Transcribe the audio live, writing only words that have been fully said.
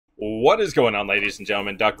What is going on, ladies and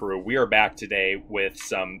gentlemen? Duckaroo. We are back today with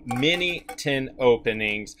some mini tin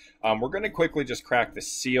openings. We're going to quickly just crack the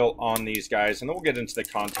seal on these guys, and then we'll get into the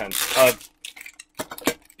contents of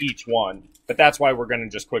each one. But that's why we're going to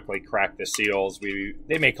just quickly crack the seals.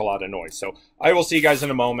 They make a lot of noise. So I will see you guys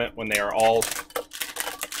in a moment when they are all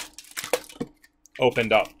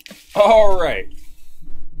opened up. All right.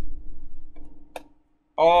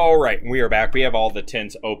 All right, we are back. We have all the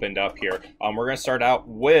tins opened up here. We're going to start out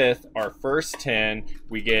with our first tin.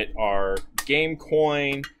 We get our game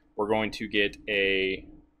coin. We're going to get a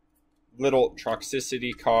little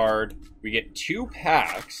Toxicity card. We get 2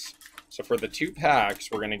 packs. So for the 2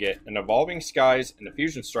 packs, we're going to get an Evolving Skies and a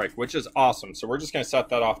Fusion Strike, which is awesome. So we're just going to set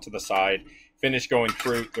that off to the side, finish going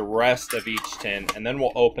through the rest of each tin, and then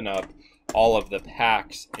we'll open up all of the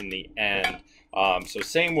packs in the end. So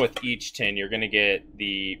same with each tin, you're going to get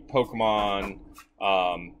the Pokemon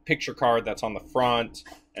picture card that's on the front,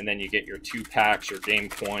 and then you get your 2 packs, your game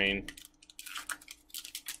coin,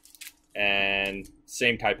 and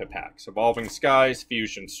same type of packs. Evolving Skies,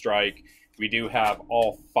 Fusion Strike. We do have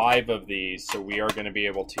all 5 of these, so we are going to be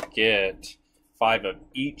able to get 5 of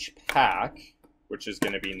each pack, which is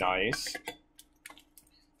going to be nice.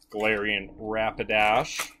 Galarian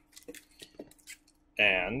Rapidash.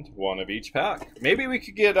 And 1 of each pack. Maybe we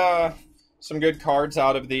could get some good cards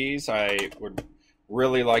out of these. I would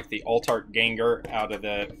really like the Altart Gengar out of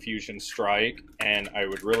the Fusion Strike, and I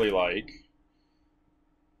would really like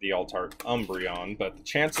the Altart Umbreon, but the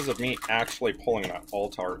chances of me actually pulling that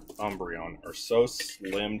Altart Umbreon are so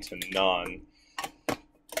slim to none.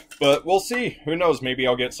 But we'll see. Who knows? Maybe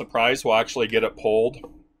I'll get surprised. We'll actually get it pulled.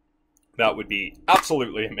 That would be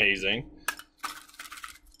absolutely amazing.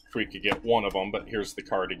 If we could get 1 of them, but here's the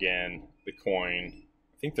card again, the coin.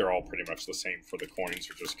 I think they're all pretty much the same for the coins,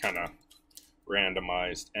 are just kind of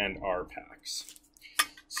randomized, and our packs.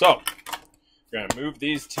 So, we're going to move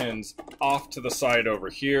these tins off to the side over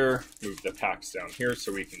here, move the packs down here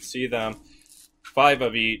so we can see them. 5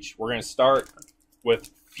 of each. We're going to start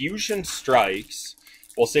with Fusion Strikes.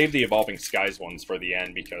 We'll save the Evolving Skies ones for the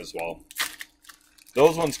end because, well,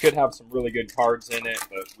 those ones could have some really good cards in it,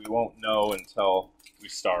 but we won't know until we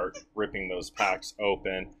start ripping those packs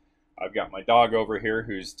open. I've got my dog over here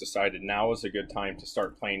who's decided now is a good time to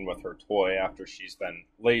start playing with her toy after she's been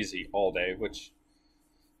lazy all day, which,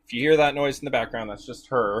 if you hear that noise in the background, that's just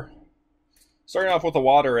her. Starting off with a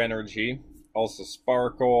Water Energy, also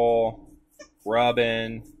Sparkle,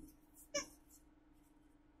 Robin,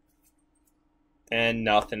 and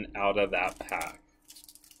nothing out of that pack.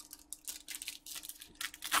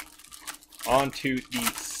 On to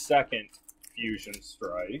the second Fusion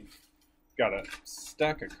Strike. Got a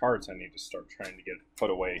stack of cards I need to start trying to get put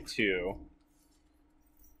away too.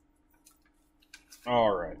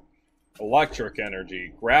 Alright. Electric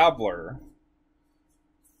Energy, Graveler,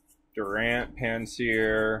 Durant,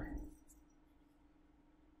 Pansear.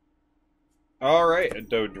 Alright, a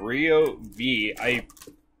Dodrio V. I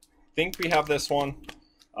think we have this one.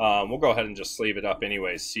 We'll go ahead and just sleeve it up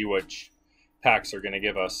anyways, see which packs are going to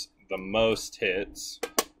give us the most hits.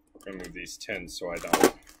 I'm going to move these tins so I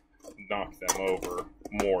don't knock them over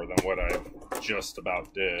more than what I just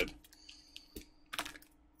about did.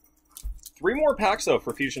 3 more packs, though,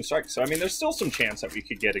 for Fusion Strike. So, I mean, there's still some chance that we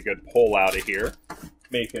could get a good pull out of here.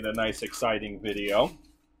 Make it a nice, exciting video.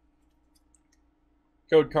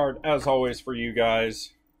 Code card, as always, for you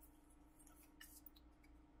guys.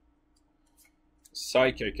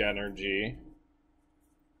 Psychic Energy.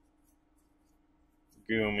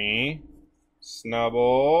 Goomy.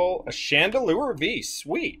 Snubble, a Chandelure V,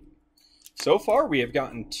 sweet. So far we have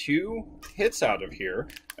gotten 2 hits out of here.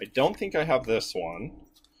 I don't think I have this one.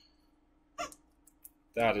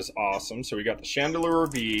 That is awesome. So we got the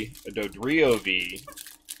Chandelure V, a Dodrio V.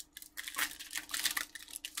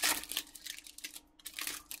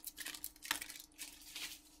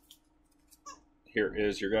 Here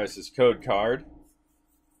is your guys' code card.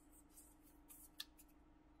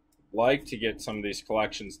 Like to get some of these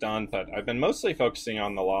collections done, but I've been mostly focusing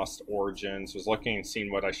on the Lost Origins. Was looking and seeing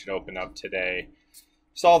what I should open up today.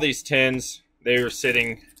 Saw these tins. They were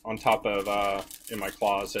sitting on top of in my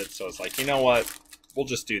closet, so I was like, you know what? We'll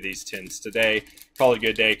just do these tins today. Call it a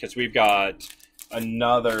good day because we've got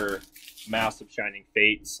another massive Shining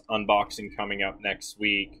Fates unboxing coming up next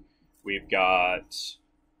week. We've got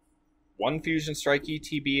 1 Fusion Strike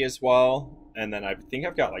ETB as well. And then I think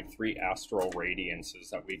I've got like 3 Astral Radiances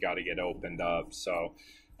that we got to get opened up. So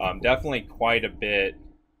definitely quite a bit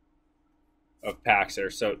of packs there.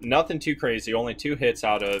 So nothing too crazy. Only 2 hits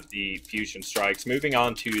out of the Fusion Strikes. Moving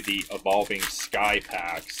on to the Evolving Sky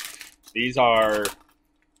packs. These are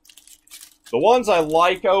The ones I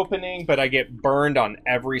like opening, but I get burned on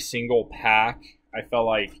every single pack. I felt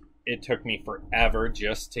like it took me forever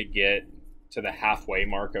just to get to the halfway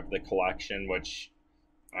mark of the collection, which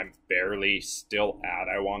I'm barely still at,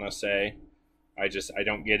 I want to say. I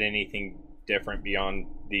don't get anything different beyond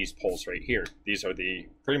these pulls right here. These are the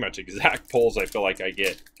pretty much exact pulls I feel like I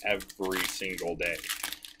get every single day.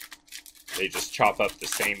 They just chop up the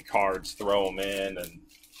same cards, throw them in, and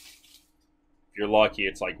if you're lucky,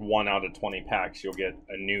 it's like 1 out of 20 packs you'll get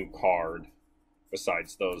a new card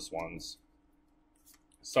besides those ones.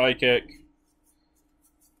 Psychic.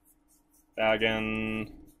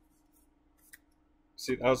 Baggin.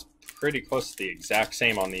 See, that was pretty close to the exact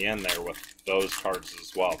same on the end there with those cards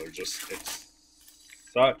as well. They're just, it's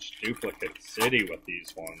such duplicate city with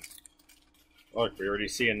these ones. Look, we already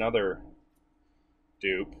see another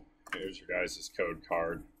dupe. Here's your guys' code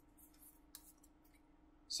card.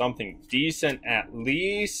 Something decent at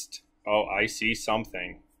least. Oh, I see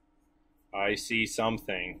something. I see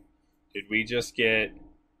something. Did we just get...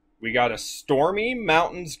 We got a Stormy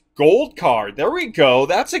Mountains gold card. There we go.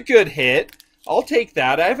 That's a good hit. I'll take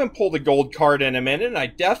that. I haven't pulled a gold card in a minute, and I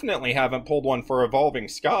definitely haven't pulled one for Evolving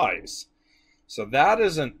Skies. So that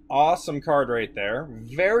is an awesome card right there.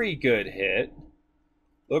 Very good hit.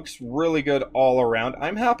 Looks really good all around.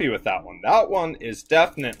 I'm happy with that one. That one is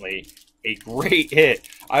definitely a great hit.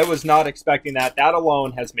 I was not expecting that. That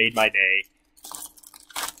alone has made my day.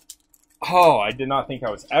 Oh, I did not think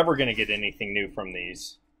I was ever going to get anything new from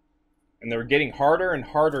these. And they're getting harder and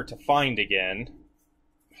harder to find again.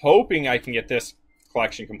 Hoping I can get this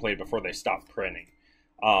collection completed before they stop printing.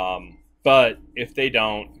 But if they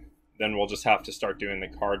don't, then we'll just have to start doing the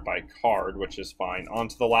card by card, which is fine. On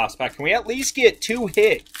to the last pack. Can we at least get 2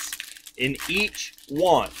 hits in each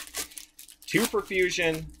one? 2 for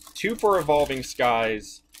Fusion, 2 for Evolving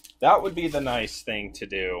Skies. That would be the nice thing to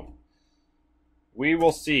do. We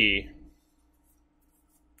will see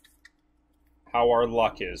how our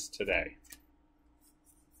luck is today.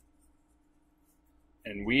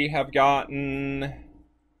 And we have gotten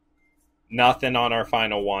nothing on our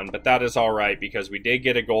final one, but that is all right because we did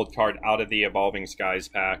get a gold card out of the Evolving Skies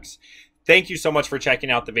packs. Thank you so much for checking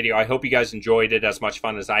out the video. I hope you guys enjoyed it as much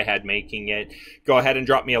fun as I had making it. Go ahead and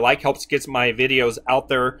drop me a like. Helps get my videos out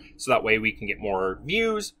there so that way we can get more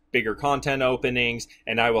views, bigger content openings,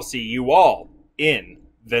 and I will see you all in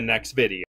the next video.